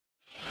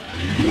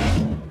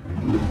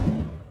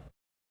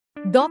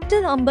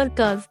Dr.Amber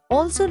Curve,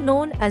 also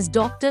known as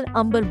Dr.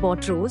 Amber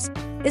Botros,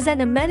 is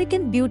an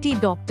American beauty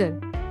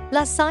doctor,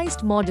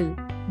 plus-sized model,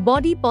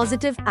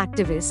 body-positive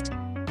activist,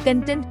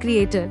 content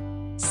creator,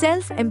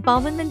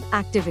 self-empowerment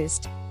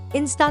activist,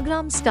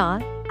 Instagram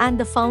star, and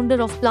the founder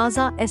of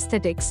Plaza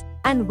Aesthetics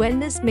and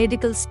Wellness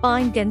Medical Spa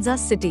in Kansas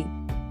City,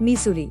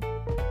 Missouri.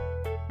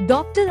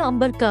 Dr.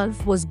 Amber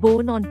Curve was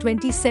born on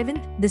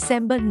 27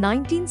 December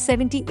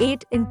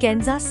 1978 in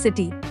Kansas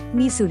City,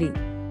 Missouri.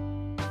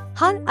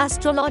 Her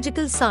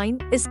astrological sign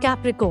is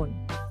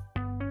Capricorn.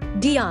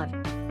 Dr.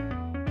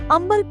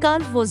 Amber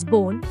Curve was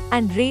born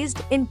and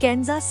raised in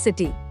Kansas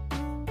City.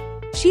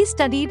 She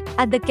studied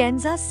at the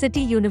Kansas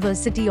City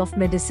University of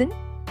Medicine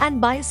and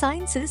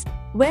Biosciences,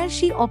 where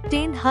she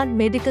obtained her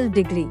medical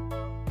degree.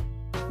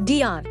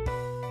 Dr.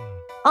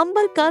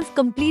 Amber Curve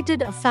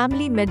completed a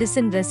family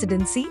medicine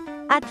residency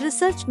at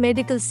Research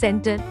Medical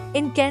Center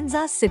in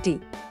Kansas City.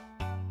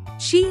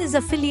 She is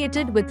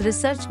affiliated with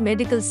Research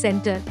Medical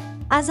Center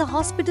as a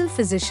hospital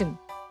physician.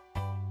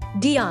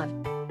 Dr.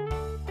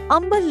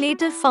 Amber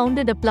later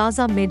founded a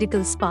Plaza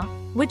Medical Spa,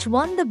 which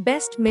won the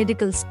Best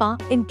Medical Spa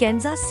in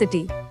Kansas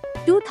City,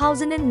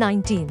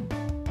 2019.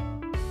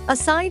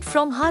 Aside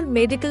from her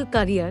medical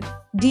career,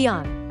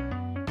 Dr.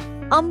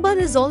 Amber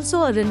is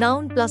also a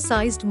renowned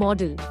plus-sized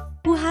model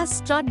who has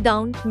strut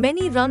down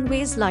many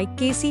runways like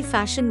KC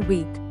Fashion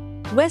Week,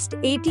 West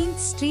 18th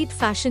Street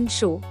Fashion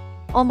Show,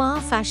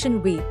 Omaha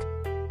Fashion Week,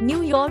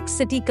 New York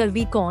City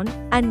CurvyCon,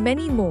 and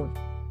many more.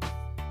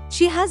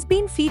 She has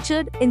been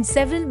featured in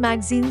several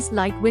magazines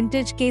like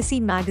Vintage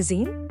KC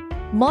Magazine,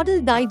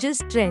 Model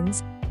Digest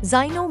Trends,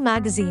 Zino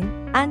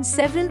Magazine, and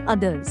several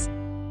others.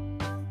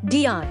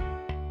 Dr.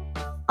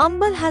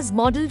 Amber has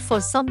modeled for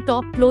some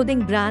top clothing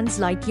brands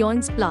like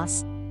Yoins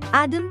Plus,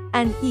 Adam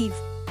and Eve,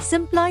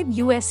 Simplied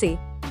USA,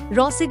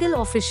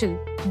 Rossignol Official,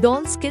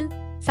 Dollskill,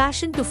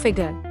 Fashion to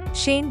Figure,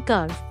 Shane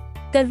Curve,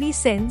 Curvy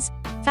Sense,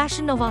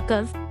 Fashion Nova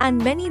Curve,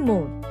 and many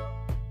more.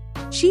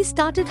 She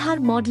started her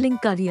modeling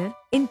career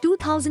in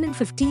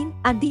 2015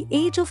 at the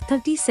age of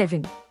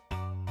 37.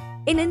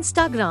 In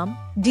Instagram,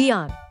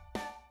 Dr.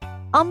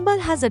 Amber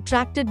has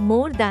attracted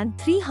more than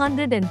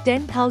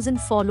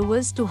 310,000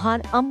 followers to her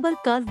Amber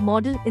Curve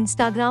model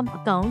Instagram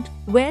account,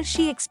 where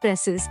she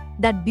expresses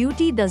that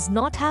beauty does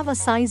not have a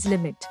size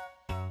limit.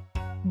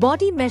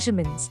 Body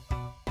measurements.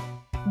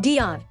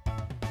 Dr.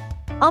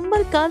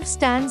 Amber Curve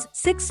stands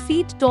 6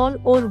 feet tall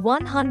or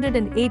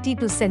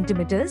 182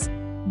 centimeters.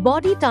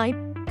 Body type,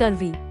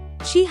 curvy.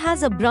 She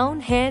has a brown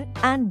hair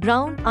and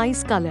brown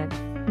eyes color.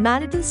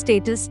 Marital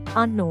status,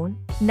 unknown.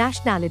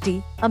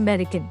 Nationality,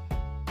 American.